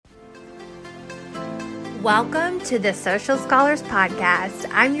Welcome to the Social Scholars Podcast.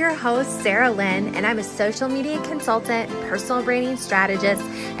 I'm your host, Sarah Lynn, and I'm a social media consultant, personal branding strategist,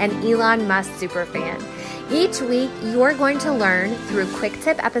 and Elon Musk superfan. Each week, you're going to learn through quick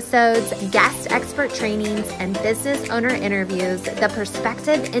tip episodes, guest expert trainings, and business owner interviews the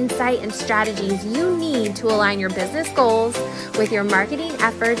perspective, insight, and strategies you need to align your business goals with your marketing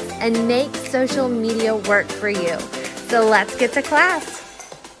efforts and make social media work for you. So let's get to class.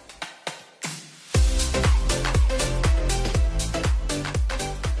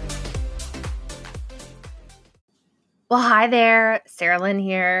 Well, hi there, Sarah Lynn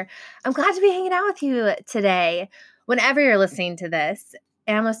here. I'm glad to be hanging out with you today. Whenever you're listening to this,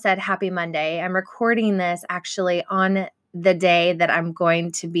 I almost said happy Monday. I'm recording this actually on the day that I'm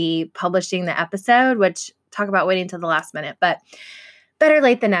going to be publishing the episode, which talk about waiting till the last minute, but better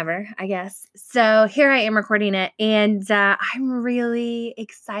late than never, I guess. So here I am recording it, and I'm really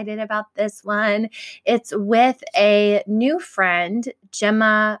excited about this one. It's with a new friend,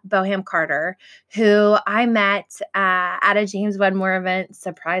 Gemma Bonham-Carter, who I met at a James Wedmore event.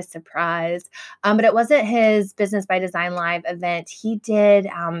 Surprise, surprise. But it wasn't his Business by Design Live event. He did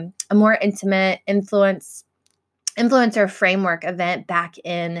a more intimate influencer framework event back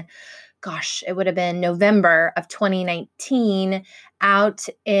in it would have been November of 2019 out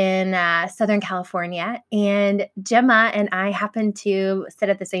in Southern California. And Gemma and I happened to sit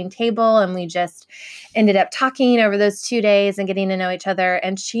at the same table, and we just ended up talking over those 2 days and getting to know each other.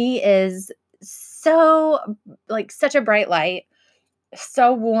 And she is so such a bright light,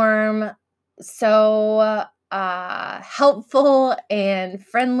 so warm, so helpful and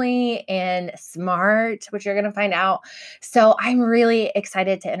friendly and smart, which you're going to find out. So I'm really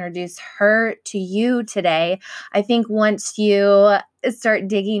excited to introduce her to you today. I think once you start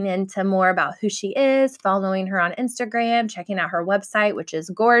digging into more about who she is, following her on Instagram, checking out her website, which is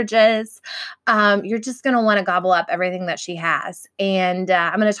gorgeous, you're just going to want to gobble up everything that she has. And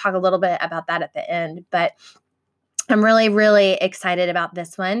I'm going to talk a little bit about that at the end, but I'm really, really excited about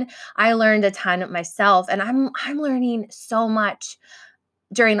this one. I learned a ton myself, and I'm learning so much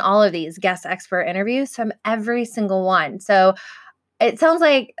during all of these guest expert interviews from every single one. So it sounds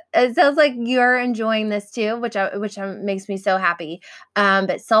like you're enjoying this too, which makes me so happy.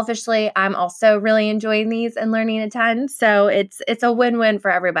 But selfishly, I'm also really enjoying these and learning a ton. So it's a win-win for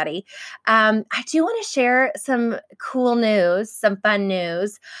everybody. I do want to share some cool news, some fun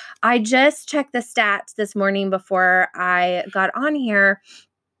news. I just checked the stats this morning before I got on here,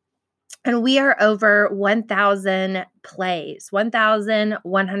 and we are over 1,000 plays,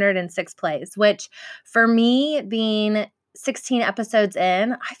 1,106 plays, which for me, being 16 episodes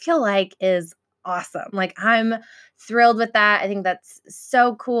in, I feel like is awesome. I'm thrilled with that. I think that's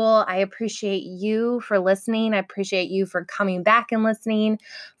so cool. I appreciate you for listening. I appreciate you for coming back and listening,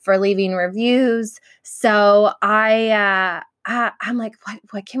 for leaving reviews. So I'm like,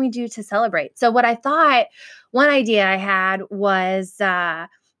 what can we do to celebrate? So what I thought, one idea I had was, not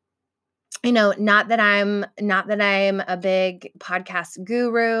that I'm a big podcast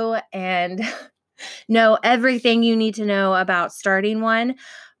guru and know everything you need to know about starting one,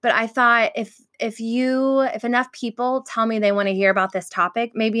 but I thought if enough people tell me they want to hear about this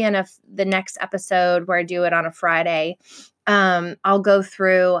topic, maybe in the next episode where I do it on a Friday, I'll go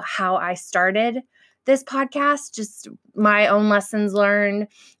through how I started this podcast, just my own lessons learned,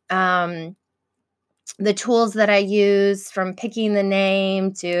 the tools that I use, from picking the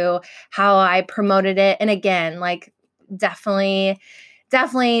name to how I promoted it. And again, definitely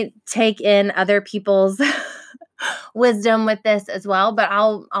take in other people's wisdom with this as well, but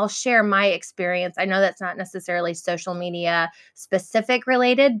I'll share my experience. I know that's not necessarily social media specific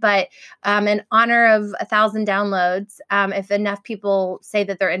related, but in honor of 1,000 downloads, if enough people say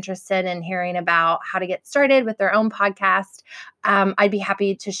that they're interested in hearing about how to get started with their own podcast, I'd be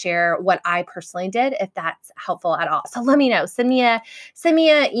happy to share what I personally did, if that's helpful at all. So let me know. Send me an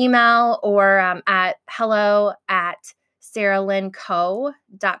email or at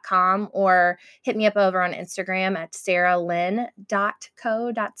hello@sarahlynnco.com, or hit me up over on Instagram at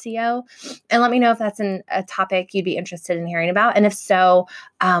sarahlynn.co.co, and let me know if that's a topic you'd be interested in hearing about. And if so,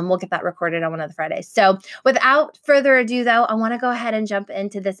 we'll get that recorded on one of the Fridays. So without further ado, though, I want to go ahead and jump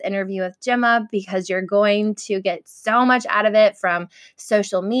into this interview with Gemma, because you're going to get so much out of it, from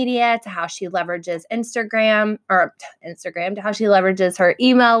social media to how she leverages Instagram to how she leverages her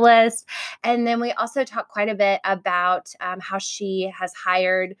email list. And then we also talk quite a bit about how she has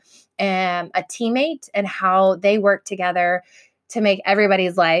hired a teammate and how they work together to make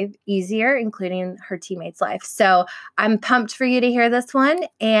everybody's life easier, including her teammate's life. So I'm pumped for you to hear this one.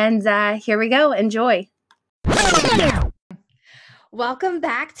 And here we go. Enjoy. Welcome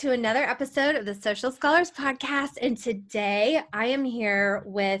back to another episode of the Social Scholars Podcast. And today I am here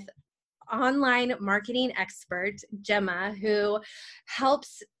with online marketing expert, Gemma, who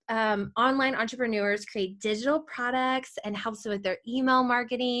helps online entrepreneurs create digital products and helps with their email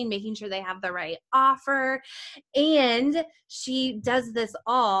marketing, making sure they have the right offer. And she does this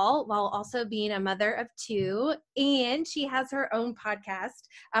all while also being a mother of two. And she has her own podcast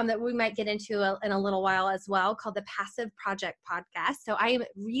that we might get into in a little while as well, called the Passive Project Podcast. So I am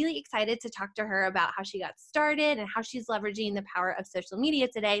really excited to talk to her about how she got started and how she's leveraging the power of social media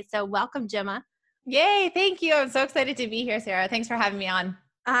today. So welcome, Gemma. Yay, thank you. I'm so excited to be here, Sarah. Thanks for having me on.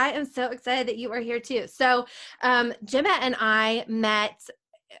 I am so excited that you are here too. So Gemma and I met,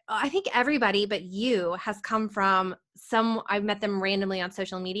 I think everybody but you has come from I've met them randomly on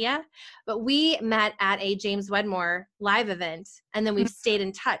social media, but we met at a James Wedmore live event, and then we've stayed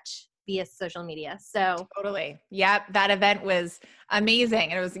in touch via social media. So Totally. Yep. That event was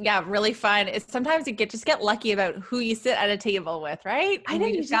amazing. And it was, really fun. Sometimes you just get lucky about who you sit at a table with, right? I know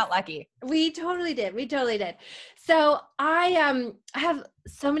we just got lucky. We totally did. So I have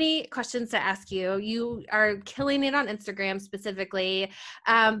so many questions to ask you. You are killing it on Instagram specifically.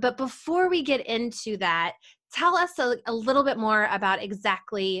 But before we get into that, tell us a little bit more about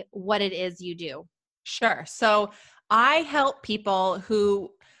exactly what it is you do. Sure. So I help people who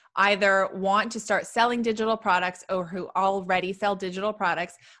either want to start selling digital products or who already sell digital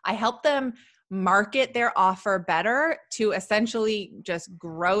products. I help them market their offer better to essentially just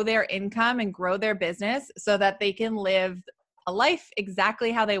grow their income and grow their business so that they can live a life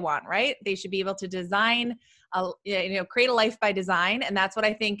exactly how they want, right? They should be able to design, create a life by design. And that's what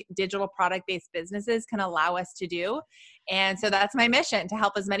I think digital product-based businesses can allow us to do. And so that's my mission, to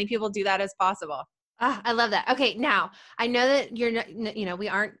help as many people do that as possible. I love that. Okay. Now I know that we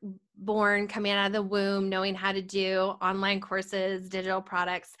aren't born coming out of the womb knowing how to do online courses, digital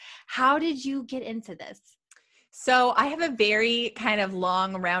products. How did you get into this? So I have a very kind of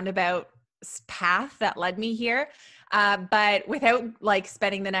long roundabout path that led me here. But without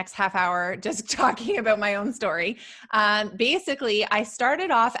spending the next half hour just talking about my own story, basically I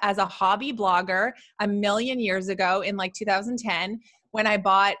started off as a hobby blogger a million years ago in 2010. When I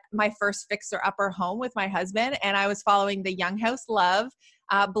bought my first fixer-upper home with my husband, and I was following the Young House Love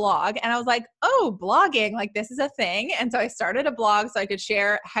blog, and I was like, oh, blogging, this is a thing. And so I started a blog so I could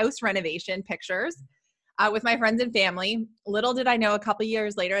share house renovation pictures with my friends and family. Little did I know, a couple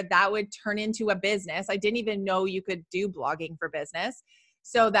years later, that would turn into a business. I didn't even know you could do blogging for business.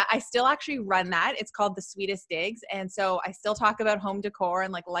 So that I still actually run that. It's called The Sweetest Digs. And so I still talk about home decor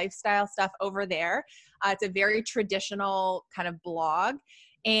and lifestyle stuff over there. It's a very traditional kind of blog.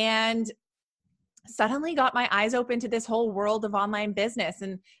 And suddenly got my eyes open to this whole world of online business.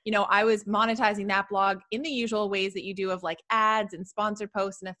 And, I was monetizing that blog in the usual ways that you do of ads and sponsor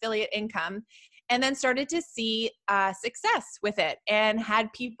posts and affiliate income. And then started to see success with it, and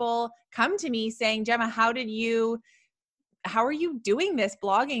had people come to me saying, Gemma, how are you doing this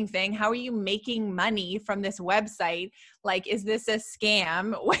blogging thing? How are you making money from this website? Is this a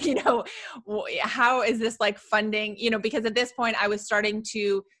scam? How is this funding? Because at this point I was starting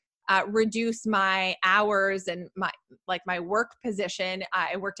to reduce my hours and my work position.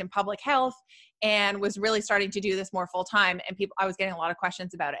 I worked in public health and was really starting to do this more full time. And I was getting a lot of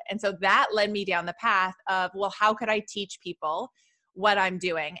questions about it. And so that led me down the path of, well, how could I teach people what I'm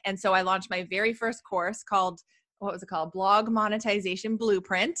doing? And so I launched my very first course called, what was it called? Blog Monetization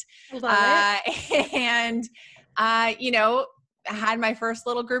Blueprint. And, had my first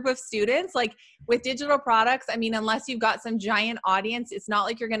little group of students. With digital products, unless you've got some giant audience, it's not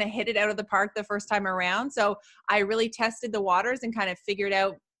like you're going to hit it out of the park the first time around. So I really tested the waters and kind of figured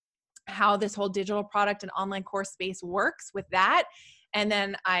out how this whole digital product and online course space works with that. And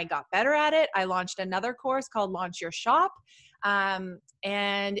then I got better at it. I launched another course called Launch Your Shop. And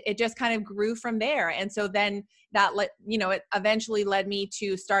it just kind of grew from there. And so then that it eventually led me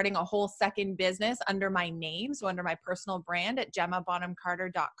to starting a whole second business under my name. So under my personal brand at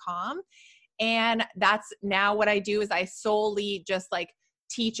GemmaBonham-Carter.com. And that's now what I do, is I solely just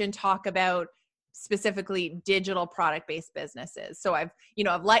teach and talk about specifically digital product-based businesses. So I've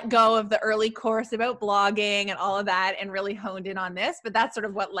let go of the early course about blogging and all of that and really honed in on this, but that's sort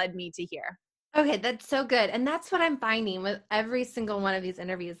of what led me to here. Okay, that's so good. And that's what I'm finding with every single one of these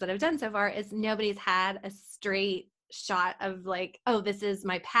interviews that I've done so far, is nobody's had a straight shot of oh, this is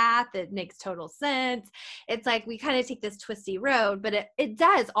my path. It makes total sense. It's we kind of take this twisty road, but it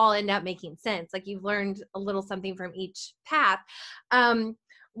does all end up making sense. You've learned a little something from each path.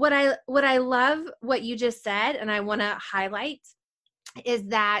 What I love what you just said, and I want to highlight, is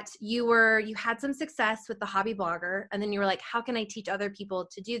that you had some success with the hobby blogger, and then you were like, how can I teach other people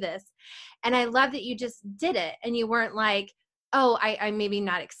to do this? And I love that you just did it, and you weren't like, oh, I'm maybe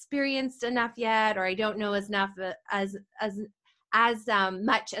not experienced enough yet, or I don't know enough as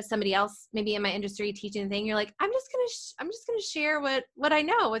much as somebody else maybe in my industry teaching the thing. You're like, I'm just gonna share what I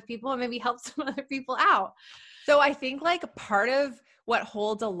know with people and maybe help some other people out. So I think like part of what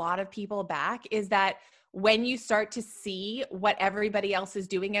holds a lot of people back is that when you start to see what everybody else is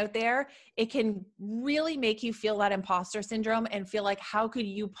doing out there, it can really make you feel that imposter syndrome and feel like, how could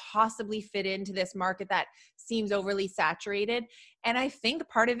you possibly fit into this market that seems overly saturated? And I think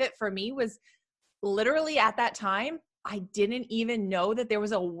part of it for me was literally at that time, I didn't even know that there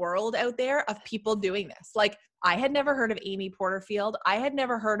was a world out there of people doing this. Like, I had never heard of Amy Porterfield. I had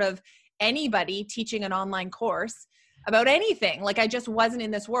never heard of anybody teaching an online course about anything. Like, I just wasn't in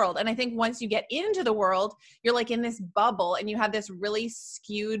this world. And I think once you get into the world, you're like in this bubble and you have this really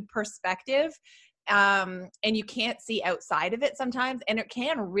skewed perspective. And you can't see outside of it sometimes. And it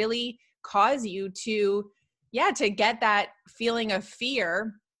can really cause you to get that feeling of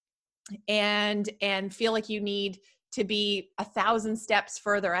fear and feel like you need to be 1,000 steps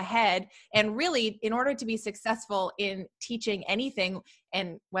further ahead. And really, in order to be successful in teaching anything,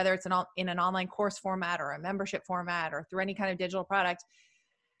 and whether it's in an online course format or a membership format or through any kind of digital product,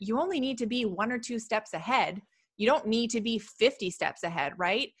 you only need to be 1 or 2 steps ahead. You don't need to be 50 steps ahead,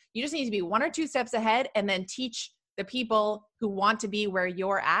 right? You just need to be 1 or 2 steps ahead and then teach the people who want to be where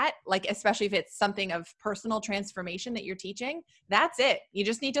you're at, like, especially if it's something of personal transformation that you're teaching. That's it. You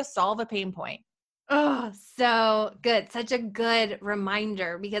just need to solve a pain point. Oh, so good. Such a good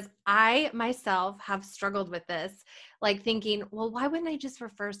reminder, because I myself have struggled with this, like thinking, well, why wouldn't I just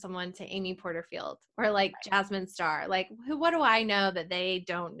refer someone to Amy Porterfield or like Jasmine Star? Like, what do I know that they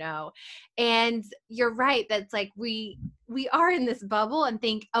don't know? And you're right. That's like, we are in this bubble and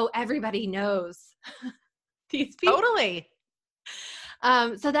think, oh, everybody knows these people. Totally.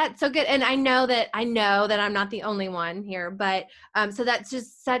 So that's so good. And I know that I'm not the only one here, but so that's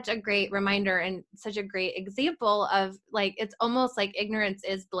just such a great reminder and such a great example of, like, it's almost like ignorance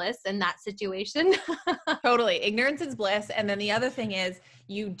is bliss in that situation. Totally. Ignorance is bliss. And then the other thing is,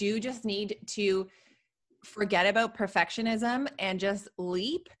 you do just need to forget about perfectionism and just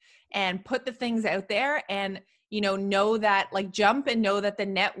leap and put the things out there and, know that, like, jump and know that the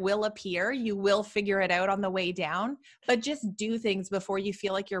net will appear. You will figure it out on the way down, but just do things before you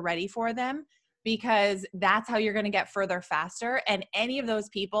feel like you're ready for them, because that's how you're going to get further faster. And any of those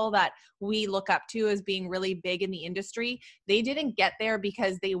people that we look up to as being really big in the industry, they didn't get there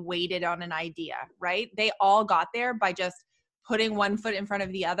because they waited on an idea, right? They all got there by just putting one foot in front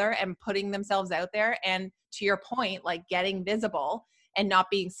of the other and putting themselves out there. And to your point, like, getting visible and not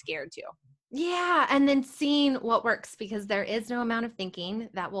being scared to. Yeah. And then seeing what works, because there is no amount of thinking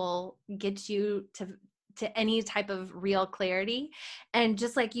that will get you to any type of real clarity. And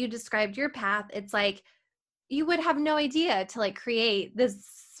just like you described your path, it's like you would have no idea to, like, create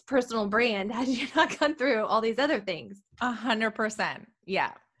this personal brand had you not gone through all these other things. 100%.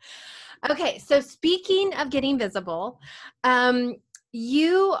 Yeah. Okay. So speaking of getting visible,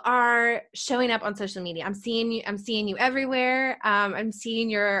 you are showing up on social media. I'm seeing you everywhere. I'm seeing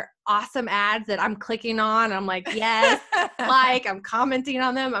your awesome ads that I'm clicking on. I'm like, yes, like, I'm commenting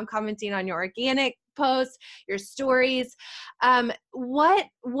on them. I'm commenting on your organic posts, your stories. What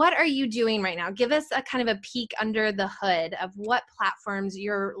are you doing right now? Give us a kind of a peek under the hood of what platforms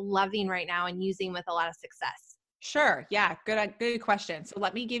you're loving right now and using with a lot of success. Sure. Yeah. Good question. So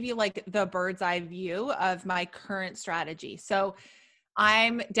let me give you, like, the bird's eye view of my current strategy. So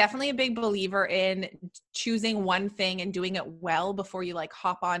I'm definitely a big believer in choosing one thing and doing it well before you, like,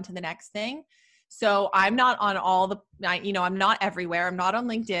 hop on to the next thing. So I'm not on I'm not everywhere. I'm not on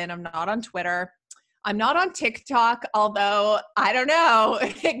LinkedIn. I'm not on Twitter. I'm not on TikTok, although I don't know,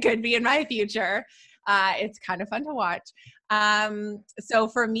 it could be in my future. It's kind of fun to watch. So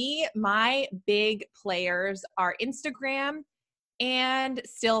for me, my big players are Instagram and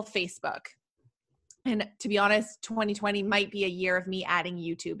still Facebook. And to be honest, 2020 might be a year of me adding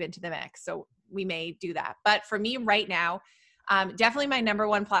YouTube into the mix. So we may do that. But for me right now, definitely my number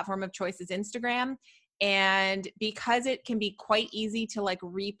one platform of choice is Instagram. And because it can be quite easy to, like,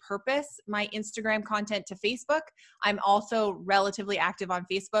 repurpose my Instagram content to Facebook, I'm also relatively active on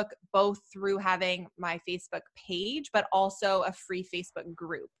Facebook, both through having my Facebook page, but also a free Facebook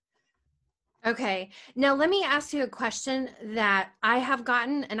group. Okay. Now let me ask you a question that I have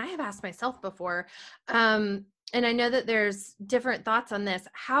gotten, and I have asked myself before. And I know that there's different thoughts on this.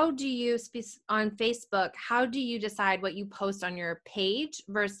 How do you speak on Facebook? How do you decide what you post on your page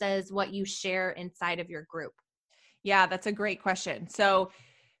versus what you share inside of your group? Yeah, that's a great question. So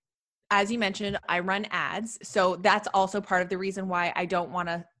as you mentioned, I run ads. So that's also part of the reason why I don't want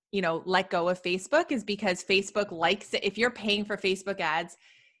to, let go of Facebook, is because Facebook likes it. If you're paying for Facebook ads,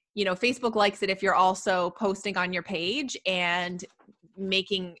 Facebook likes it if you're also posting on your page and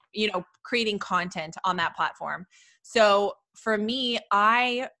making, creating content on that platform. So for me,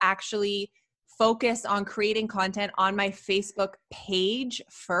 I actually focus on creating content on my Facebook page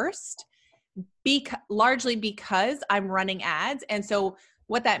first, largely because I'm running ads. And so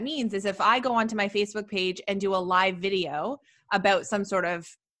what that means is if I go onto my Facebook page and do a live video about some sort of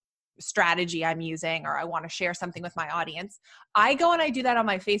strategy I'm using, or I want to share something with my audience, I go and I do that on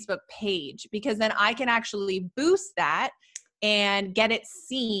my Facebook page, because then I can actually boost that and get it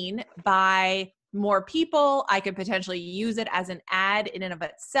seen by more people. I could potentially use it as an ad in and of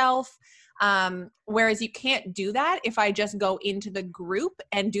itself. Whereas you can't do that if I just go into the group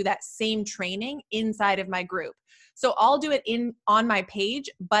and do that same training inside of my group. So I'll do it on my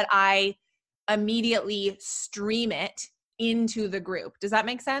page, but I immediately stream it into the group. Does that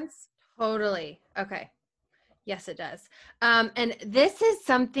make sense? Totally. Okay. Yes, it does. And this is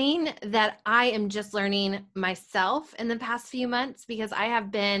something that I am just learning myself in the past few months, because I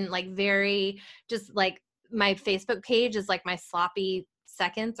have been like very, just like my Facebook page is like my sloppy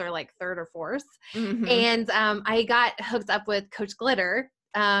seconds or like third or fourth. Mm-hmm. And I got hooked up with Coach Glitter,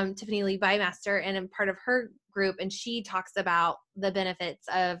 Tiffany Levi Master, and I'm part of her group, and she talks about the benefits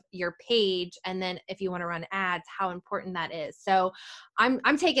of your page, and then if you want to run ads, how important that is. So I'm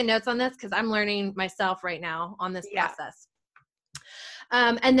taking notes on this because I'm learning myself right now on this process.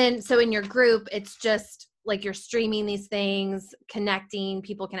 And then so in your group, it's just like you're streaming these things, connecting,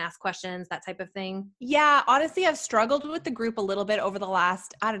 people can ask questions, that type of thing. Yeah, honestly, I've struggled with the group a little bit over the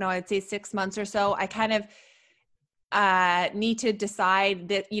last, I don't know, I'd say 6 months or so. I kind of need to decide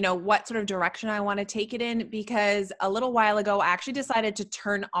that, what sort of direction I want to take it in, because a little while ago, I actually decided to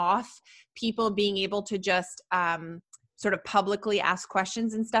turn off people being able to just sort of publicly ask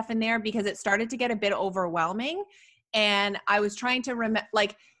questions and stuff in there, because it started to get a bit overwhelming. And I was trying to remember,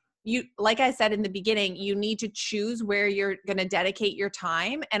 like I said in the beginning, you need to choose where you're going to dedicate your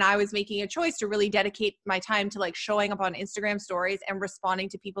time. And I was making a choice to really dedicate my time to like showing up on Instagram stories and responding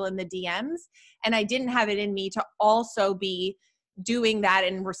to people in the DMs. And I didn't have it in me to also be doing that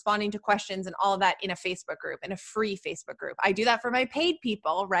and responding to questions and all of that in a Facebook group, in a free Facebook group. I do that for my paid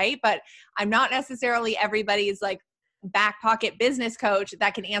people, right? But I'm not necessarily everybody's like back pocket business coach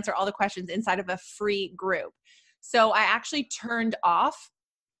that can answer all the questions inside of a free group. So I actually turned off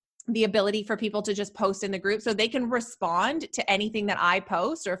the ability for people to just post in the group, so they can respond to anything that I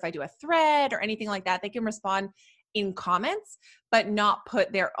post, or if I do a thread or anything like that, they can respond in comments, but not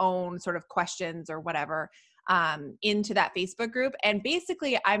put their own sort of questions or whatever into that Facebook group. And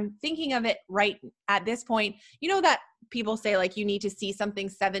basically, I'm thinking of it right at this point, that people say like you need to see something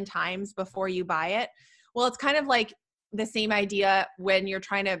 7 times before you buy it. Well, it's kind of like the same idea when you're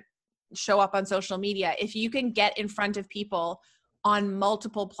trying to show up on social media. If you can get in front of people on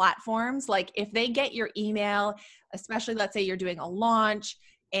multiple platforms, like if they get your email, especially let's say you're doing a launch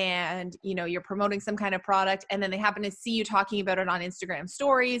and you're promoting some kind of product, and then they happen to see you talking about it on Instagram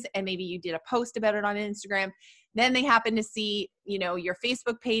stories, and maybe you did a post about it on Instagram, then they happen to see your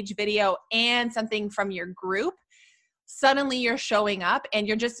Facebook page video and something from your group, suddenly you're showing up, and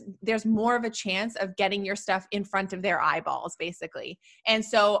there's more of a chance of getting your stuff in front of their eyeballs, basically. And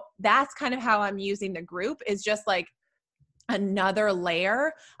so that's kind of how I'm using the group, is just like another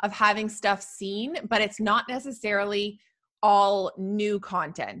layer of having stuff seen, but it's not necessarily all new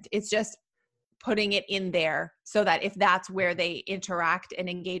content. It's just putting it in there so that if that's where they interact and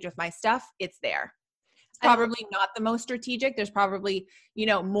engage with my stuff, it's there. It's probably not the most strategic. There's probably,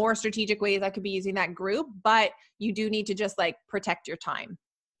 more strategic ways I could be using that group, but you do need to just like protect your time.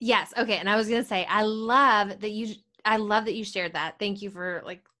 Yes. Okay. And I was going to say, I love that you shared that. Thank you for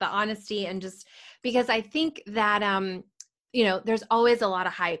like the honesty, and just because I think that, there's always a lot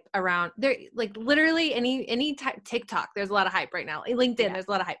of hype around there, like literally any type. TikTok, there's a lot of hype right now. LinkedIn, there's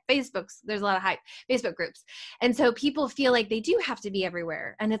a lot of hype. There's a lot of hype. Facebook groups. And so people feel like they do have to be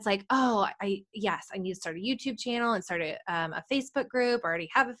everywhere. And it's like, oh, I need to start a YouTube channel and start a Facebook group. I already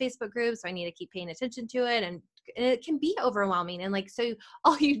have a Facebook group, so I need to keep paying attention to it. And it can be overwhelming. And like, so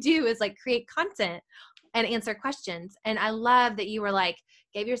all you do is like create content and answer questions. And I love that you were like,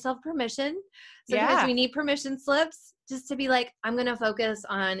 gave yourself permission. Sometimes we need permission slips just to be like, I'm going to focus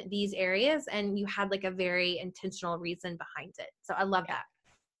on these areas. And you had like a very intentional reason behind it. So I love that.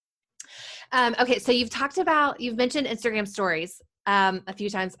 Okay. So you've mentioned Instagram stories. a few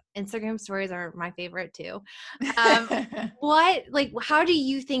times. Instagram stories are my favorite too. How do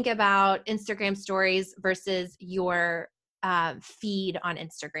you think about Instagram stories versus your feed on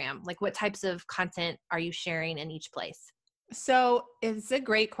Instagram? Like, what types of content are you sharing in each place? So it's a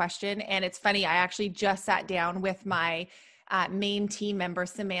great question. And it's funny, I actually just sat down with my main team member,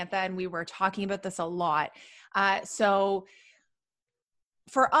 Samantha, and we were talking about this a lot. So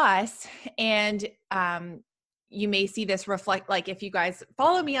for us, and you may see this reflect, like if you guys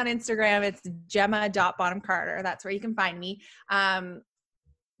follow me on Instagram, it's Gemma.Bonham-Carter. That's where you can find me.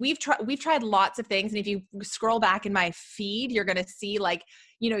 We've tried lots of things. And if you scroll back in my feed, you're going to see like,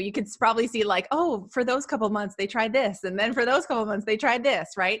 you could probably see like, oh, for those couple months, they tried this. And then for those couple months, they tried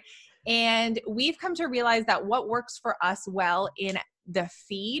this. Right. And we've come to realize that what works for us well in the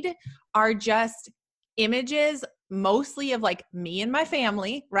feed are just images, mostly of like me and my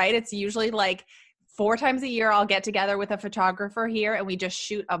family, right? It's usually like 4 times a year, I'll get together with a photographer here and we just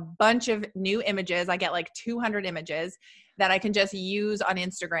shoot a bunch of new images. I get like 200 images that I can just use on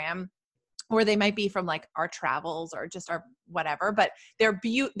Instagram, or they might be from like our travels or just our whatever, but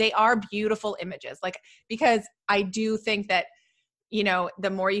they are beautiful images. Like, because I do think that, the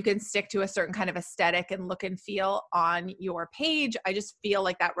more you can stick to a certain kind of aesthetic and look and feel on your page, I just feel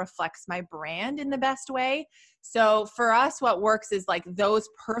like that reflects my brand in the best way. So for us, what works is like those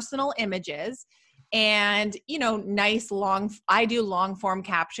personal images and, I do long form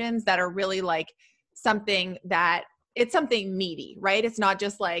captions that are really like it's something meaty, right? It's not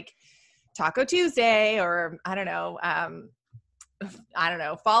just like Taco Tuesday or I don't know,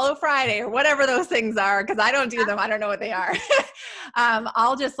 Follow Friday or whatever those things are. Cause I don't do them. I don't know what they are.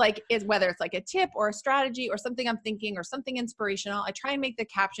 I'll just whether it's like a tip or a strategy or something I'm thinking or something inspirational, I try and make the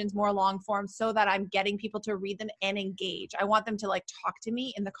captions more long form so that I'm getting people to read them and engage. I want them to like talk to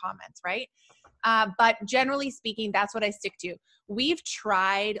me in the comments. Right. But generally speaking, that's what I stick to. We've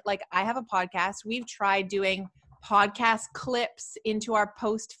tried, like I have a podcast. We've tried doing podcast clips into our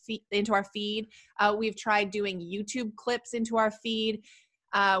into our feed. We've tried doing YouTube clips into our feed.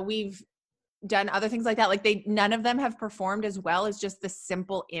 We've done other things like that. Like none of them have performed as well as just the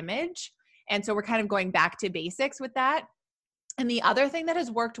simple image. And so we're kind of going back to basics with that. And the other thing that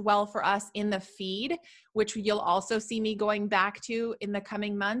has worked well for us in the feed, which you'll also see me going back to in the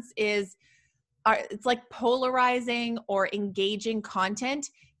coming months, is it's like polarizing or engaging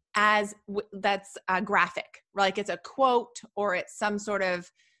content that's graphic, like it's a quote or it's some sort of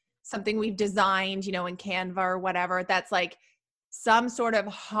something we've designed, in Canva or whatever, that's like some sort of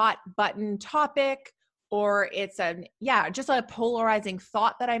hot button topic, or it's just a polarizing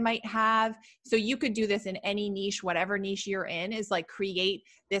thought that I might have. So you could do this in any niche, whatever niche you're in, is like create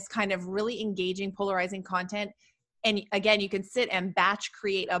this kind of really engaging, polarizing content. And again, you can sit and batch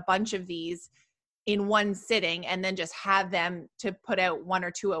create a bunch of these in one sitting and then just have them to put out 1 or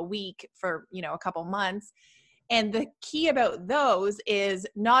 2 a week for, a couple months. And the key about those is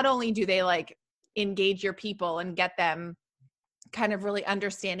not only do they like engage your people and get them kind of really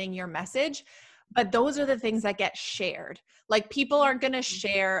understanding your message, but those are the things that get shared. Like people aren't going to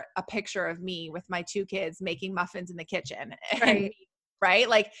share a picture of me with my 2 kids making muffins in the kitchen. Right. Right?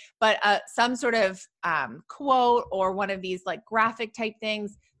 Like, but some sort of quote or one of these like graphic type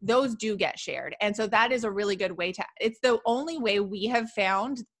things, those do get shared. And so that is a really good way it's the only way we have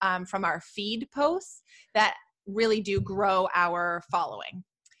found from our feed posts that really do grow our following.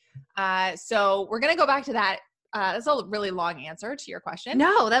 So we're going to go back to that. That's a really long answer to your question.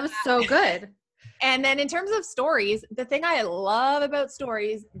 No, that was so good. And then in terms of stories, the thing I love about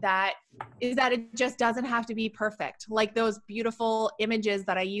stories is that it just doesn't have to be perfect. Like those beautiful images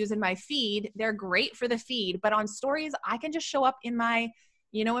that I use in my feed, they're great for the feed, but on stories, I can just show up in my,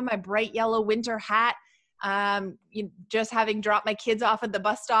 in my bright yellow winter hat, just having dropped my kids off at the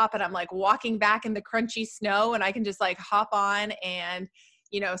bus stop and I'm like walking back in the crunchy snow and I can just like hop on and,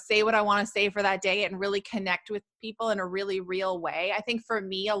 say what I want to say for that day and really connect with people in a really real way. I think for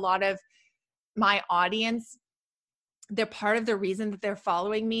me, a lot of my audience, they're part of the reason that they're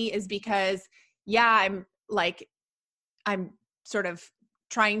following me is because, I'm sort of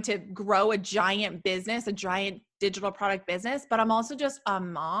trying to grow a giant business, a giant digital product business, but I'm also just a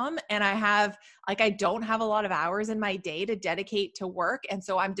mom and I don't have a lot of hours in my day to dedicate to work. And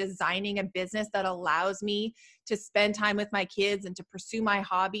so I'm designing a business that allows me to spend time with my kids and to pursue my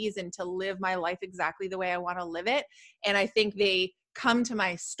hobbies and to live my life exactly the way I want to live it. And I think they come to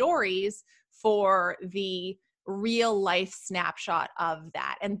my stories for the real life snapshot of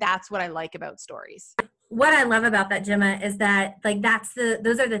that. And that's what I like about stories. What I love about that, Gemma, is that like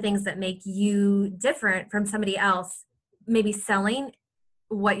those are the things that make you different from somebody else maybe selling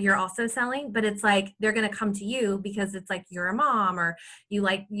what you're also selling, but it's like they're going to come to you because it's like you're a mom, or you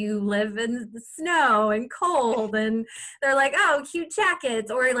live in the snow and cold, and they're like, oh, cute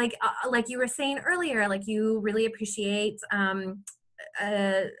jackets, or like you were saying earlier, like you really appreciate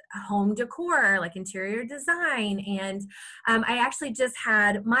home decor, like interior design. And I actually just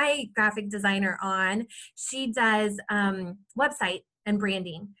had my graphic designer on. She does website and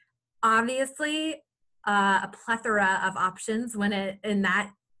branding. Obviously, a plethora of options in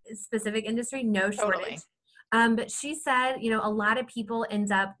that specific industry, no shortage. Totally. But she said, a lot of people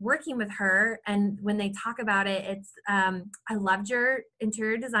end up working with her, and when they talk about it, it's, I loved your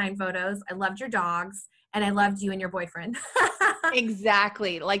interior design photos, I loved your dogs, and I loved you and your boyfriend.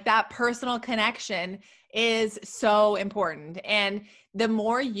 Exactly. Like that personal connection is so important. And the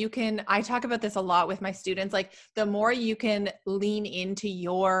more you can, I talk about this a lot with my students, like the more you can lean into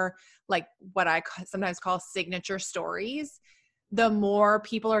your, like what I sometimes call signature stories, the more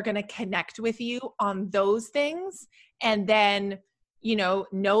people are going to connect with you on those things. And then,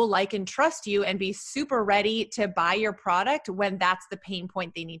 know, like, and trust you and be super ready to buy your product when that's the pain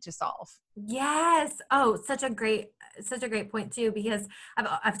point they need to solve. Yes. Oh, such a great point too, because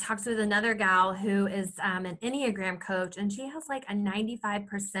I've talked with another gal who is an Enneagram coach, and she has like a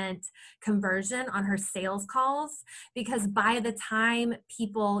 95% conversion on her sales calls, because by the time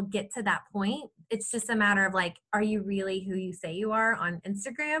people get to that point, it's just a matter of like, are you really who you say you are on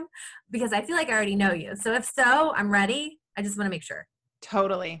Instagram? Because I feel like I already know you. So if so, I'm ready. I just want to make sure.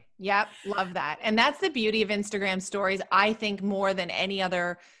 Totally. Yep. Love that. And that's the beauty of Instagram stories. I think more than any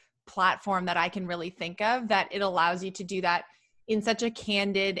other platform that I can really think of, that it allows you to do that in such a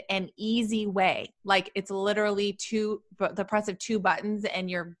candid and easy way. Like it's literally the press of two buttons and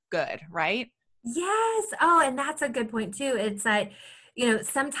you're good, right? Yes. Oh, and that's a good point too. It's that,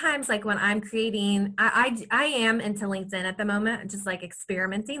 sometimes like when I'm creating, I am into LinkedIn at the moment, just like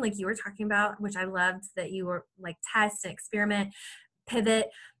experimenting, like you were talking about, which I loved that you were like test and experiment, pivot.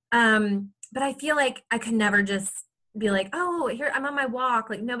 But I feel like I could never just be like, oh, here, I'm on my walk.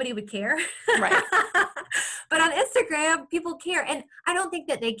 Like nobody would care. Right. But on Instagram, people care. And I don't think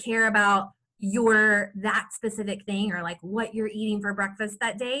that they care about that specific thing or like what you're eating for breakfast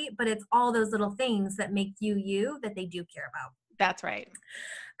that day, but it's all those little things that make you that they do care about. That's right.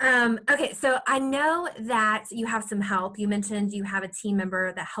 Okay. So I know that you have some help. You mentioned you have a team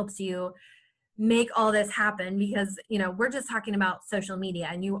member that helps you make all this happen, because, we're just talking about social media,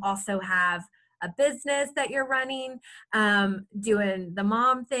 and you also have a business that you're running, doing the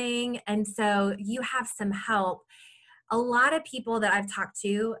mom thing. And so you have some help. A lot of people that I've talked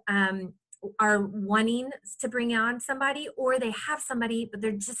to, are wanting to bring on somebody, or they have somebody, but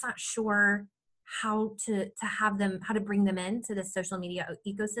they're just not sure how to bring them into the social media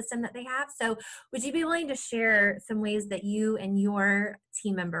ecosystem that they have. So would you be willing to share some ways that you and your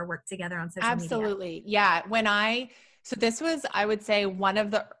team member work together on social media? Absolutely. Yeah. So this was, I would say, one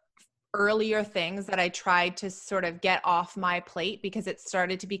of the earlier things that I tried to sort of get off my plate, because it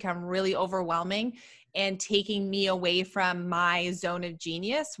started to become really overwhelming and taking me away from my zone of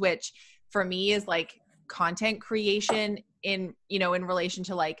genius, which for me is like content creation in relation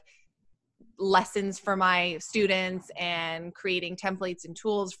to like lessons for my students and creating templates and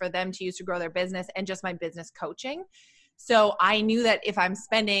tools for them to use to grow their business, and just my business coaching. So I knew that if I'm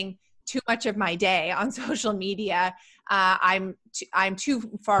spending too much of my day on social media, I'm too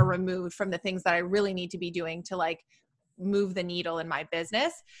far removed from the things that I really need to be doing to like move the needle in my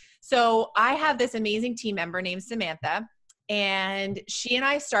business. So I have this amazing team member named Samantha, and she and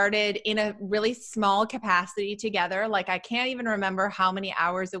I started in a really small capacity together. Like I can't even remember how many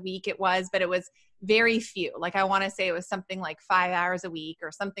hours a week it was, but it was very few. Like I want to say it was something like 5 hours a week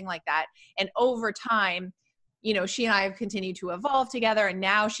or something like that. And over time, she and I have continued to evolve together, and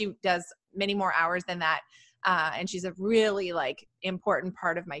now she does many more hours than that. And she's a really like important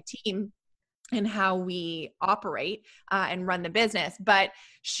part of my team and how we operate and run the business. But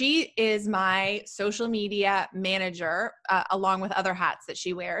she is my social media manager, along with other hats that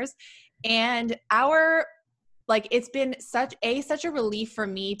she wears. And it's been such a relief for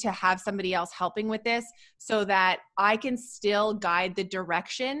me to have somebody else helping with this, so that I can still guide the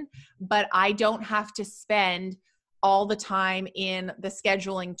direction, but I don't have to spend all the time in the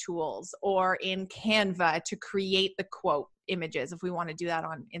scheduling tools or in Canva to create the quote images if we want to do that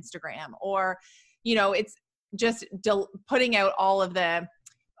on Instagram, or it's just putting out all of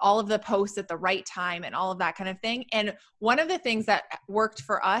the posts at the right time and all of that kind of thing. And one of the things that worked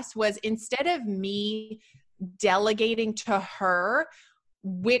for us was, instead of me delegating to her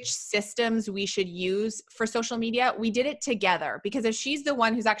which systems we should use for social media, we did it together, because if she's the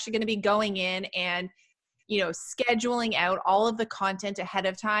one who's actually going to be going in and scheduling out all of the content ahead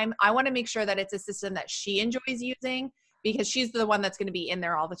of time. I want to make sure that it's a system that she enjoys using, because she's the one that's going to be in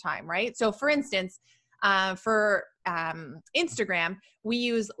there all the time, right? So for instance, for Instagram, we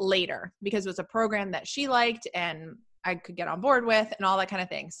use Later because it was a program that she liked and I could get on board with and all that kind of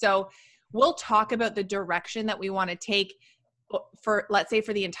thing. So we'll talk about the direction that we want to take for, let's say,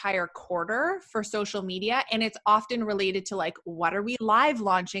 for the entire quarter for social media. And it's often related to like, what are we live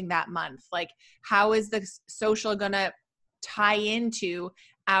launching that month? Like, how is the social going to tie into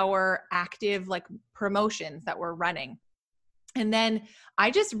our active like promotions that we're running? And then I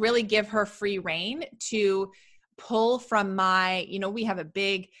just really give her free rein to pull from my, we have a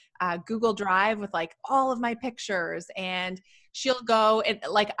big Google Drive with like all of my pictures, and she'll go and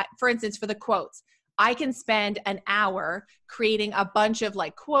like, for instance, for the quotes, I can spend an hour creating a bunch of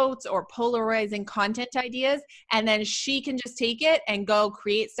like quotes or polarizing content ideas. And then she can just take it and go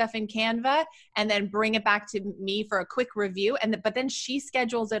create stuff in Canva and then bring it back to me for a quick review. But then she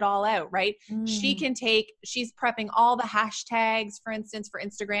schedules it all out, right? She's prepping all the hashtags, for instance, for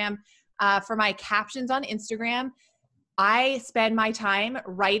Instagram, for my captions on Instagram. I spend my time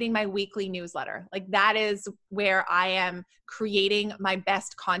writing my weekly newsletter. Like, that is where I am creating my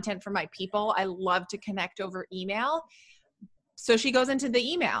best content for my people. I love to connect over email. So she goes into the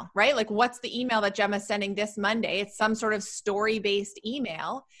email, right? Like, what's the email that Gemma's sending this Monday? It's some sort of story-based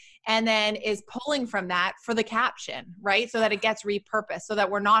email, and then is pulling from that for the caption, right? So that it gets repurposed, so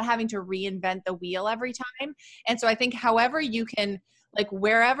that we're not having to reinvent the wheel every time. And so I think however you can, like,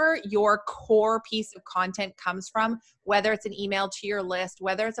 wherever your core piece of content comes from, whether it's an email to your list,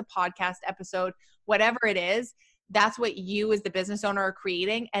 whether it's a podcast episode, whatever it is, that's what you as the business owner are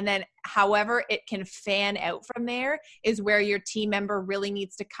creating. And then however it can fan out from there is where your team member really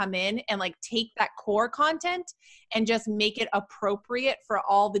needs to come in and like take that core content and just make it appropriate for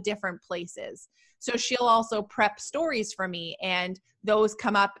all the different places. So she'll also prep stories for me, and those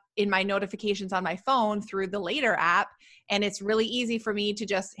come up in my notifications on my phone through the Later app. And it's really easy for me to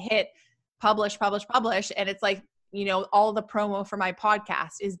just hit publish. And it's like, all the promo for my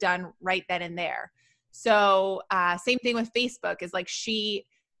podcast is done right then and there. So same thing with Facebook, is like she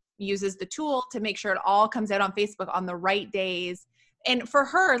uses the tool to make sure it all comes out on Facebook on the right days. And for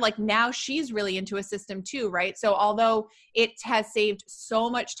her, like, now she's really into a system too, right? So although it has saved so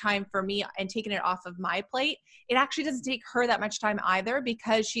much time for me and taken it off of my plate, it actually doesn't take her that much time either,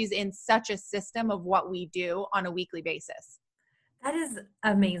 because she's in such a system of what we do on a weekly basis. That is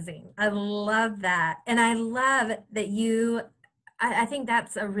amazing. I love that. And I love that I think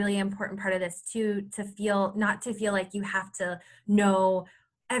that's a really important part of this too, not to feel like you have to know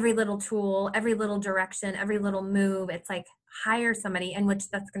every little tool, every little direction, every little move. It's like, hire somebody, and which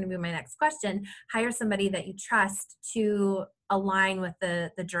that's going to be my next question, hire somebody that you trust to align with the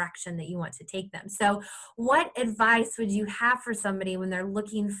direction that you want to take them. So what advice would you have for somebody when they're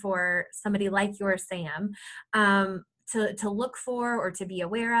looking for somebody like yours, Sam, to look for or to be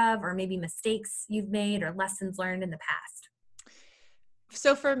aware of, or maybe mistakes you've made or lessons learned in the past?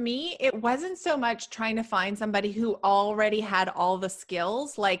 So for me, it wasn't so much trying to find somebody who already had all the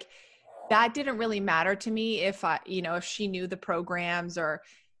skills. Like, that didn't really matter to me if she knew the programs or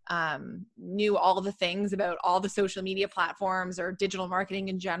knew all the things about all the social media platforms or digital marketing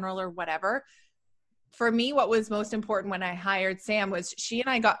in general or whatever. For me, what was most important when I hired Sam was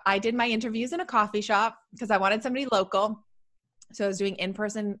I did my interviews in a coffee shop because I wanted somebody local. So I was doing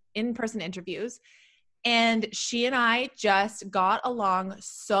in-person interviews. And she and I just got along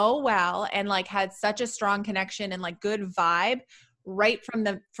so well and like had such a strong connection and like good vibe right from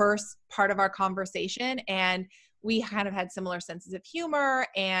the first part of our conversation. And we kind of had similar senses of humor,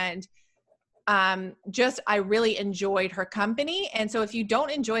 and I really enjoyed her company. And so if you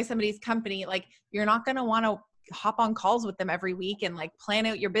don't enjoy somebody's company, like, you're not going to want to hop on calls with them every week and like plan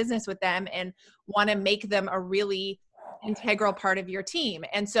out your business with them and want to make them a really integral part of your team.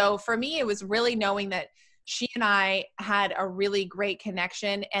 And so for me, it was really knowing that she and I had a really great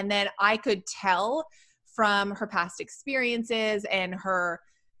connection. And then I could tell from her past experiences and her,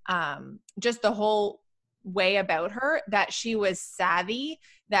 just the whole way about her, that she was savvy,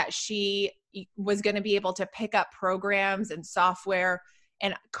 that she was going to be able to pick up programs and software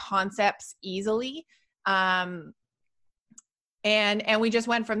and concepts easily. And we just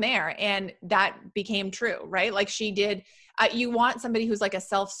went from there, and that became true, right? Like she did, you want somebody who's like a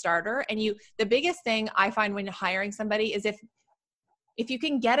self-starter, and the biggest thing I find when hiring somebody is if you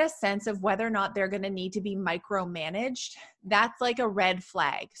can get a sense of whether or not they're going to need to be micromanaged, that's like a red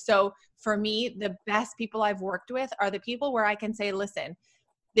flag. So for me, the best people I've worked with are the people where I can say, listen,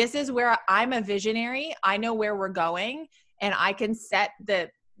 this is where I'm a visionary. I know where we're going, and I can set the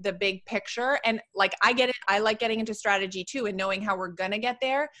the big picture. And like, I get it. I like getting into strategy too and knowing how we're going to get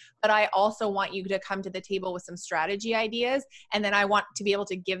there. But I also want you to come to the table with some strategy ideas. And then I want to be able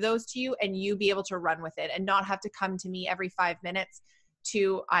to give those to you and you be able to run with it and not have to come to me every 5 minutes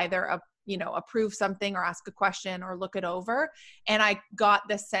to either, approve something or ask a question or look it over. And I got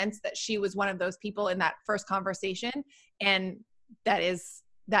the sense that she was one of those people in that first conversation. And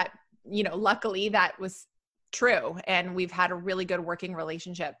luckily that was true. And we've had a really good working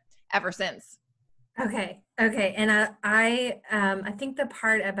relationship ever since. Okay. And I think the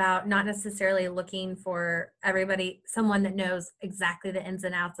part about not necessarily looking for someone that knows exactly the ins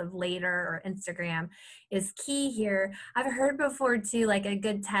and outs of Later or Instagram is key here. I've heard before too, like a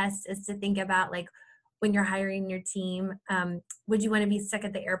good test is to think about like when you're hiring your team, would you want to be stuck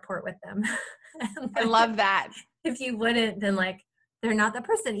at the airport with them? I love that. If you wouldn't, then like they're not the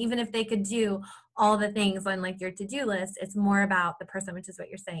person, even if they could do all the things on like your to-do list. It's more about the person, which is what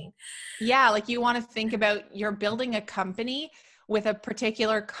you're saying. Yeah. Like you want to think about you're building a company with a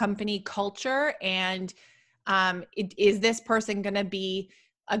particular company culture. And is this person going to be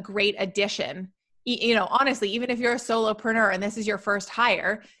a great addition? Honestly, even if you're a solopreneur and this is your first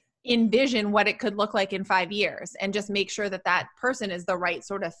hire, envision what it could look like in 5 years and just make sure that that person is the right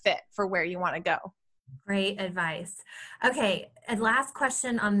sort of fit for where you want to go. Great advice. Okay. And last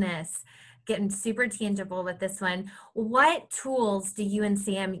question on this, getting super tangible with this one. What tools do you and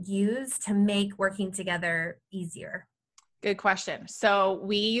Sam use to make working together easier? Good question. So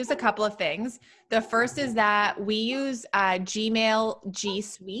we use a couple of things. The first is that we use Gmail G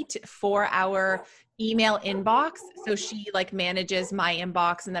Suite for our email inbox. So she like manages my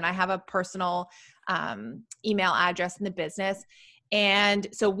inbox, and then I have a personal email address in the business. And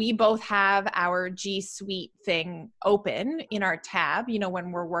so we both have our G Suite thing open in our tab,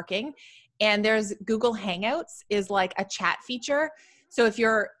 when we're working. And there's Google Hangouts is like a chat feature. So if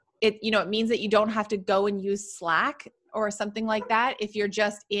it means that you don't have to go and use Slack or something like that. If you're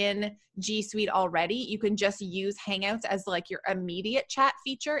just in G Suite already, you can just use Hangouts as like your immediate chat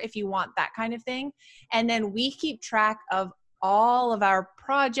feature if you want that kind of thing. And then we keep track of all of our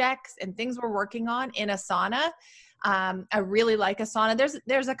projects and things we're working on in Asana. I really like Asana.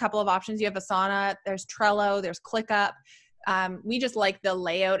 There's a couple of options. You have Asana, there's Trello, there's ClickUp. We just like the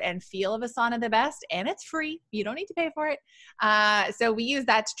layout and feel of Asana the best, and it's free. You don't need to pay for it. So we use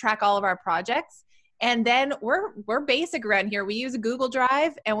that to track all of our projects. And then we're basic around here. We use a Google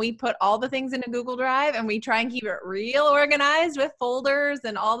Drive, and we put all the things in a Google Drive, and we try and keep it real organized with folders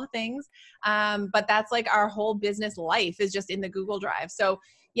and all the things. But that's like our whole business life is just in the Google Drive. So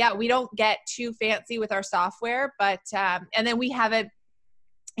yeah, we don't get too fancy with our software, but, and then we have it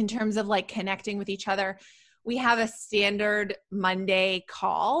in terms of like connecting with each other. We have a standard Monday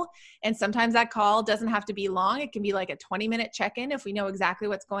call, and sometimes that call doesn't have to be long. It can be like a 20-minute check-in if we know exactly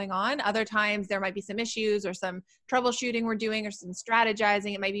what's going on. Other times there might be some issues or some troubleshooting we're doing or some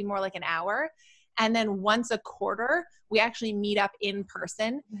strategizing. It might be more like an hour. And then once a quarter, we actually meet up in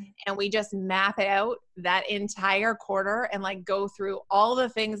person and we just map it out that entire quarter and like go through all the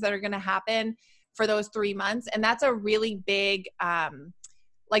things that are going to happen for those 3 months. And that's a really big,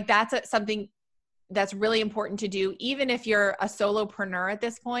 something that's really important to do. Even if you're a solopreneur at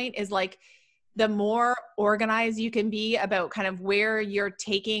this point, is like the more organized you can be about kind of where you're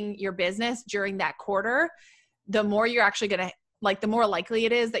taking your business during that quarter, the more you're actually going to the more likely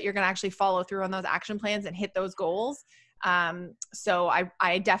it is that you're going to actually follow through on those action plans and hit those goals. So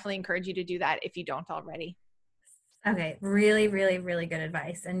I definitely encourage you to do that if you don't already. Okay. Really, really, really good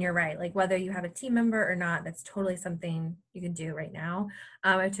advice. And you're right. Like whether you have a team member or not, that's totally something you can do right now.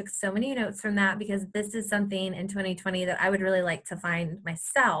 I took so many notes from that because this is something in 2020 that I would really like to find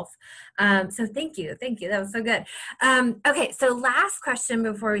myself. So thank you. Thank you. That was so good. Okay. So last question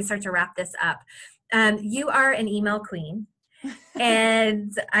before we start to wrap this up. You are an email queen.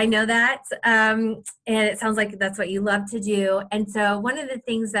 And I know that, and it sounds like that's what you love to do. And so one of the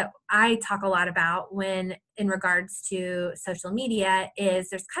things that I talk a lot about when in regards to social media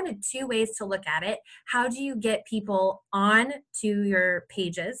is there's kind of two ways to look at it. How do you get people on to your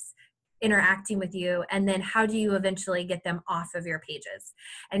pages, interacting with you, and then how do you eventually get them off of your pages?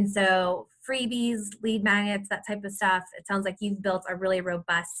 And so freebies, lead magnets, that type of stuff, it sounds like you've built a really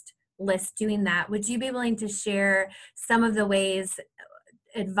robust list doing that. Would you be willing to share some of the ways,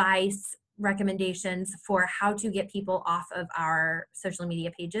 advice, recommendations for how to get people off of our social media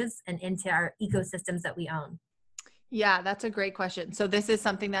pages and into our ecosystems that we own? Yeah, that's a great question. So this is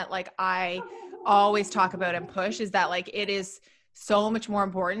something that like I always talk about and push is that like it is so much more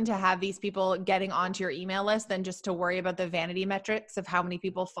important to have these people getting onto your email list than just to worry about the vanity metrics of how many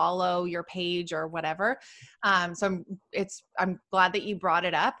people follow your page or whatever. So I'm glad that you brought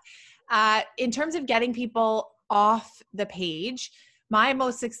it up. In terms of getting people off the page, my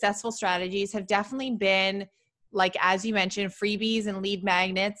most successful strategies have definitely been, like, as you mentioned, freebies and lead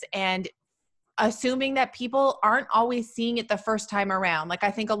magnets, and assuming that people aren't always seeing it the first time around. Like,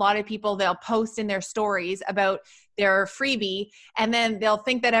 I think a lot of people, they'll post in their stories about their freebie, and then they'll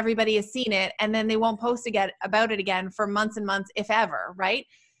think that everybody has seen it, and then they won't post again about it again for months and months, if ever, right?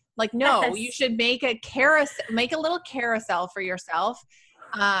 Like, no, Yes. you should make a little carousel for yourself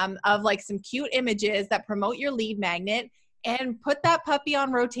of like some cute images that promote your lead magnet, and put that puppy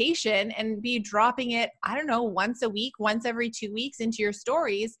on rotation and be dropping it, I don't know, once a week, once every 2 weeks into your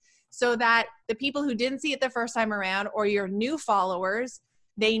stories, so that the people who didn't see it the first time around, or your new followers,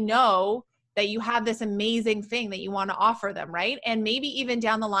 they know that you have this amazing thing that you want to offer them, right? And maybe even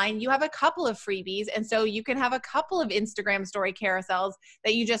down the line, you have a couple of freebies, and so you can have a couple of Instagram story carousels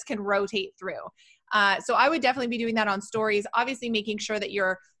that you just can rotate through. So I would definitely be doing that on stories, obviously making sure that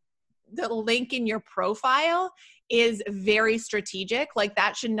the link in your profile is very strategic. Like,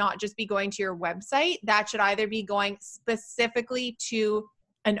 that should not just be going to your website. That should either be going specifically to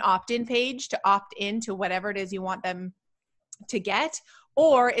an opt-in page to opt into whatever it is you want them to get,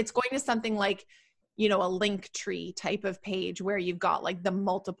 or it's going to something like, a link tree type of page where you've got like the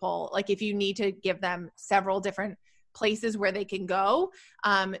multiple, like if you need to give them several different places where they can go,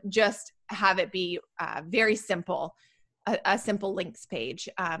 just have it be very simple, a simple links page,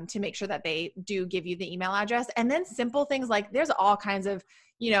 to make sure that they do give you the email address. And then simple things like, there's all kinds of,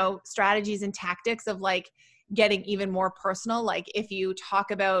 strategies and tactics of like getting even more personal. Like, if you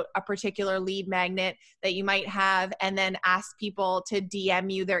talk about a particular lead magnet that you might have, and then ask people to DM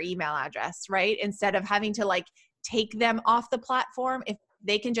you their email address, right? Instead of having to like take them off the platform, if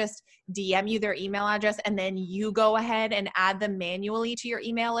they can just DM you their email address and then you go ahead and add them manually to your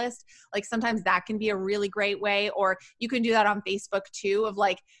email list. Like, sometimes that can be a really great way. Or you can do that on Facebook too, of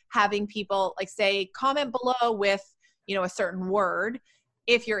like having people like say, comment below with, a certain word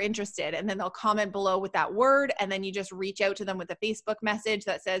if you're interested, and then they'll comment below with that word, and then you just reach out to them with a Facebook message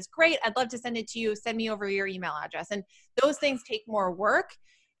that says, great, I'd love to send it to you, send me over your email address. And those things take more work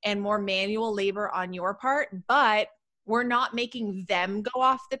and more manual labor on your part, but we're not making them go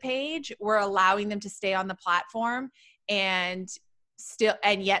off the page. We're allowing them to stay on the platform and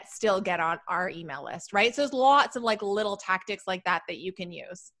yet still get on our email list, right? So there's lots of like little tactics like that you can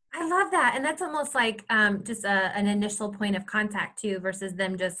use. I love that. And that's almost like just an initial point of contact too, versus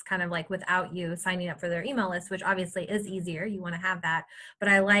them just kind of like without you signing up for their email list, which obviously is easier. You want to have that. But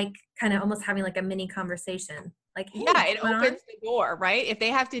I like kind of almost having like a mini conversation. Like, hey, yeah, it opens the door, right? If they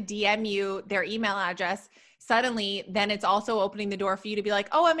have to DM you their email address, suddenly then it's also opening the door for you to be like,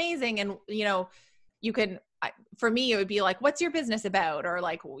 oh, amazing. And, you can, for me, it would be like, what's your business about? Or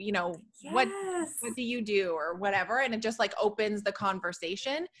like, Yes. what do you do or whatever? And it just like opens the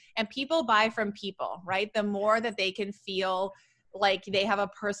conversation, and people buy from people, right? The more that they can feel like they have a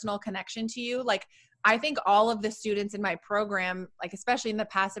personal connection to you. Like, I think all of the students in my program, like especially in the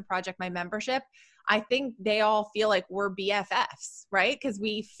Passive Project, my membership, I think they all feel like we're BFFs, right? Because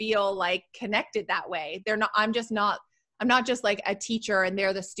we feel like connected that way. I'm not just like a teacher and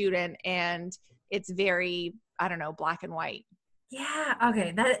they're the student, and it's very, I don't know, black and white. Yeah.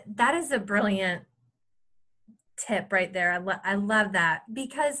 Okay. That is a brilliant tip right there. I love that,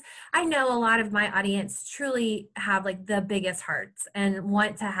 because I know a lot of my audience truly have like the biggest hearts and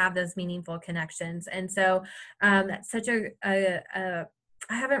want to have those meaningful connections. And so that's such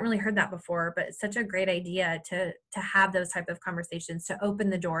I haven't really heard that before, but it's such a great idea to have those type of conversations, to open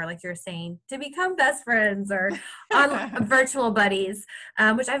the door, like you're saying, to become best friends or on virtual buddies,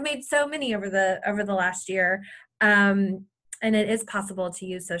 which I've made so many over the last year. And it is possible to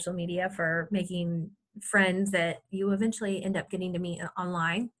use social media for making friends that you eventually end up getting to meet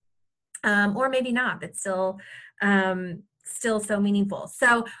online, or maybe not, but still so meaningful.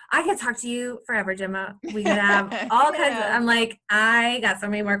 So I could talk to you forever, Gemma. We could have all kinds of, I'm like, I got so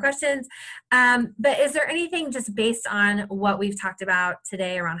many more questions. But is there anything just based on what we've talked about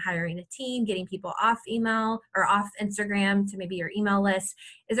today around hiring a team, getting people off email or off Instagram to maybe your email list?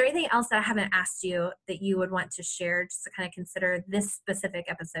 Is there anything else that I haven't asked you that you would want to share just to kind of consider this specific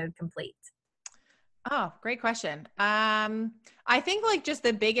episode complete? Oh, great question. I think like just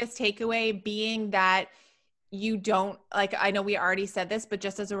the biggest takeaway being that you don't, like, I know we already said this, but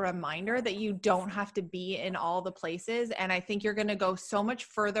just as a reminder that you don't have to be in all the places. And I think you're going to go so much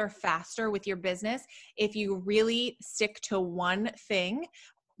further faster with your business if you really stick to one thing,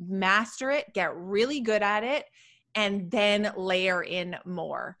 master it, get really good at it, and then layer in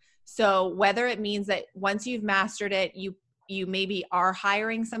more. So whether it means that once you've mastered it, you maybe are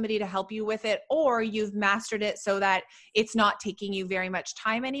hiring somebody to help you with it, or you've mastered it so that it's not taking you very much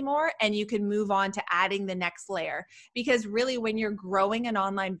time anymore and you can move on to adding the next layer. Because really, when you're growing an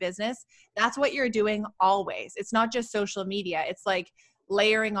online business, that's what you're doing always. It's not just social media. It's like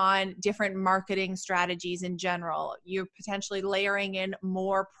layering on different marketing strategies in general. You're potentially layering in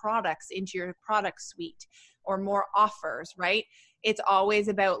more products into your product suite or more offers, right? It's always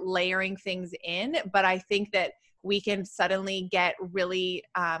about layering things in. But I think that we can suddenly get really,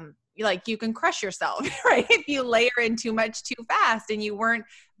 like you can crush yourself, right? If you layer in too much too fast and you weren't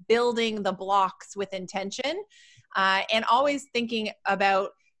building the blocks with intention, and always thinking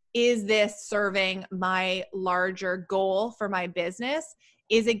about, is this serving my larger goal for my business?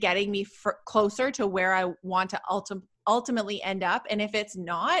 Is it getting me closer to where I want to ultimately end up? And if it's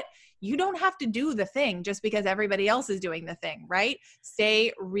not, you don't have to do the thing just because everybody else is doing the thing, right?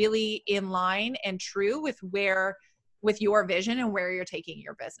 Stay really in line and true with your vision and where you're taking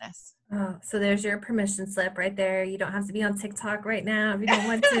your business. Oh, so there's your permission slip right there. You don't have to be on TikTok right now if you don't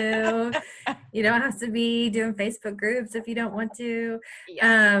want to. You don't have to be doing Facebook groups if you don't want to.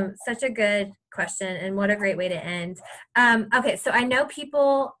 Yeah. Such a good question, and what a great way to end. Okay, so I know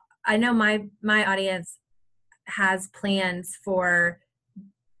my audience has plans for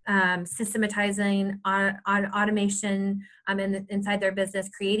systematizing automation inside their business,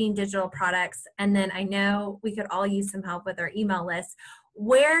 creating digital products. And then I know we could all use some help with our email list.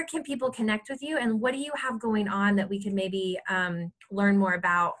 Where can people connect with you, and what do you have going on that we could maybe learn more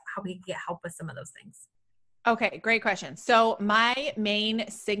about how we can get help with some of those things? Okay, great question. So my main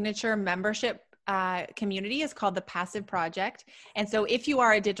signature membership community is called the Passive Project. And so if you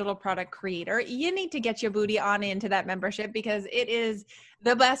are a digital product creator, you need to get your booty on into that membership because it is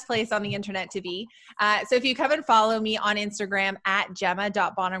the best place on the internet to be. So if you come and follow me on Instagram at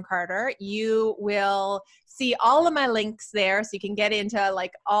Gemma.Bonham-Carter, you will see all of my links there. So you can get into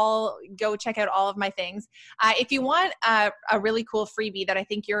go check out all of my things. If you want a really cool freebie that I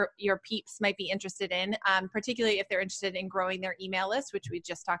think your peeps might be interested in, particularly if they're interested in growing their email list, which we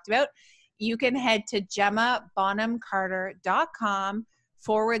just talked about, you can head to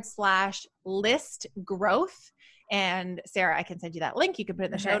GemmaBonhamCarter.com/list growth. And Sarah, I can send you that link. You can put it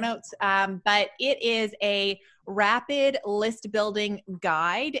in the show notes. But it is a rapid list building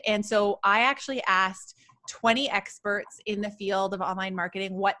guide. And so I actually asked 20 experts in the field of online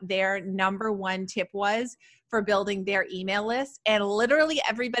marketing what their number one tip was for building their email list. And literally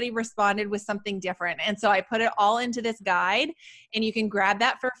everybody responded with something different. And so I put it all into this guide, and you can grab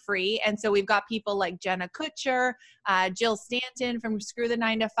that for free. And so we've got people like Jenna Kutcher, Jill Stanton from Screw the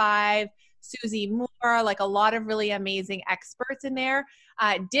 9 to 5, Susie Moore, like a lot of really amazing experts in there,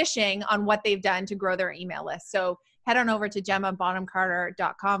 dishing on what they've done to grow their email list. So head on over to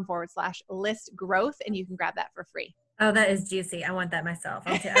GemmaBonhamCarter.com/list growth, and you can grab that for free. Oh, that is juicy. I want that myself.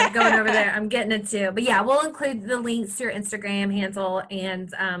 I'm going over there. I'm getting it too. But yeah, we'll include the links to your Instagram handle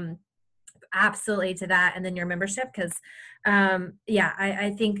and absolutely to that, and then your membership, because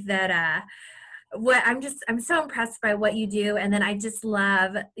I think that I'm so impressed by what you do. And then I just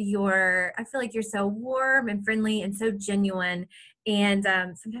love I feel like you're so warm and friendly and so genuine. And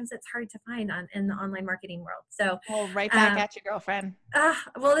sometimes it's hard to find in the online marketing world. So right back at you, girlfriend.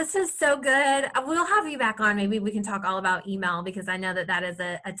 Well, this is so good. We'll have you back on. Maybe we can talk all about email, because I know that is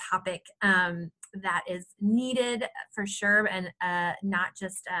a topic that is needed for sure, and not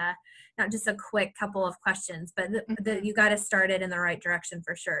just a quick couple of questions, but you got to start it in the right direction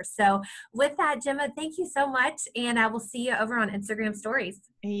for sure. So with that, Gemma, thank you so much, and I will see you over on Instagram stories.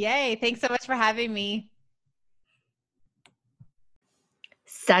 Yay. Thanks so much for having me.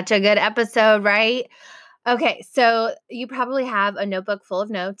 Such a good episode, right? Okay, so you probably have a notebook full of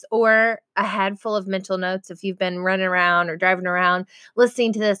notes or a head full of mental notes if you've been running around or driving around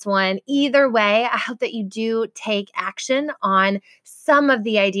listening to this one. Either way, I hope that you do take action on some of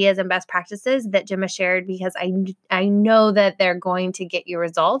the ideas and best practices that Gemma shared, because I know that they're going to get you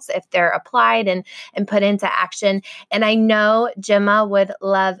results if they're applied and put into action. And I know Gemma would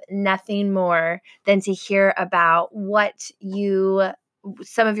love nothing more than to hear about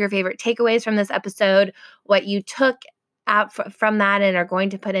some of your favorite takeaways from this episode, what you took out from that and are going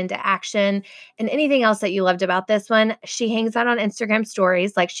to put into action, and anything else that you loved about this one. She hangs out on Instagram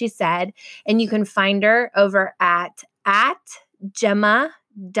stories, like she said, and you can find her over at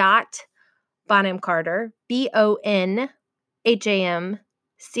Gemma.Bonham-Carter, BONHAMCARTER.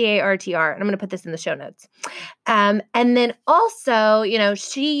 C-A-R-T-R. And I'm going to put this in the show notes. And then also,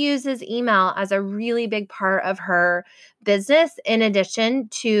 she uses email as a really big part of her business, in addition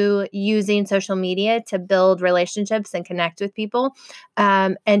to using social media to build relationships and connect with people.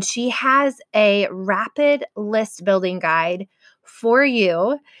 And she has a rapid list building guide for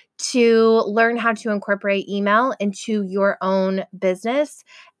you to learn how to incorporate email into your own business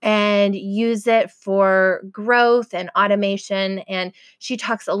and use it for growth and automation. And she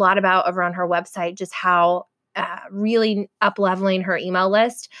talks a lot about over on her website just how really up-leveling her email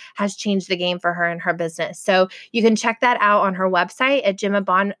list has changed the game for her and her business. So you can check that out on her website at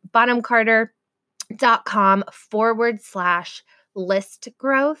Bonham-Carter.com/list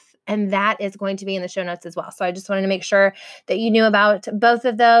growth. And that is going to be in the show notes as well. So I just wanted to make sure that you knew about both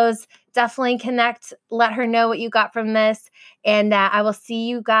of those. Definitely connect, let her know what you got from this. And I will see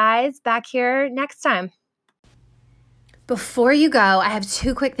you guys back here next time. Before you go, I have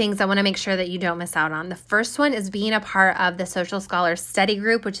 2 quick things I want to make sure that you don't miss out on. The first one is being a part of the Social Scholars Study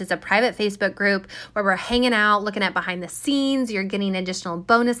Group, which is a private Facebook group where we're hanging out, looking at behind the scenes. You're getting additional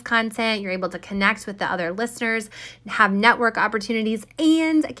bonus content. You're able to connect with the other listeners, have network opportunities,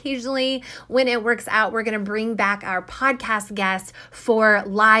 and occasionally, when it works out, we're going to bring back our podcast guests for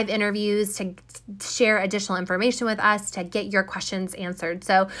live interviews to share additional information with us to get your questions answered.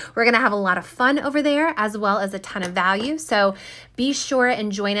 So we're going to have a lot of fun over there as well as a ton of value. So be sure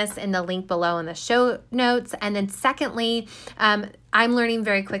and join us in the link below in the show notes. And then secondly, I'm learning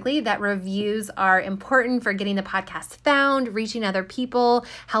very quickly that reviews are important for getting the podcast found, reaching other people,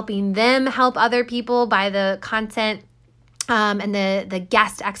 helping them help other people by the content and the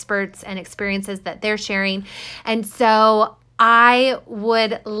guest experts and experiences that they're sharing. And so I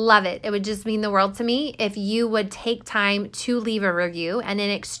would love it. It would just mean the world to me if you would take time to leave a review, and in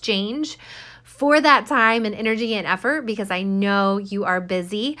exchange for that time and energy and effort, because I know you are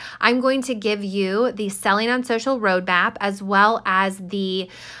busy, I'm going to give you the Selling on Social roadmap as well as the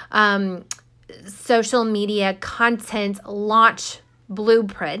social media content launch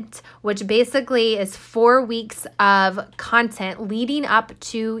blueprint, which basically is 4 weeks of content leading up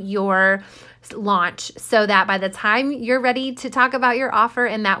to your launch, so that by the time you're ready to talk about your offer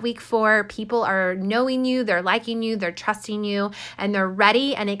in that week 4, people are knowing you, they're liking you, they're trusting you, and they're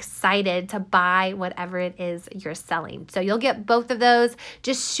ready and excited to buy whatever it is you're selling. So you'll get both of those.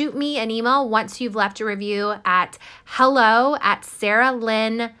 Just shoot me an email once you've left a review at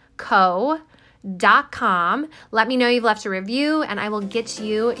hello@sarahlynnco.com. Let me know you've left a review, and I will get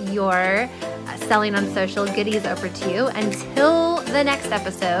you your Selling on Social goodies over to you. Until the next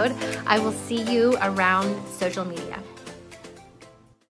episode, I will see you around social media.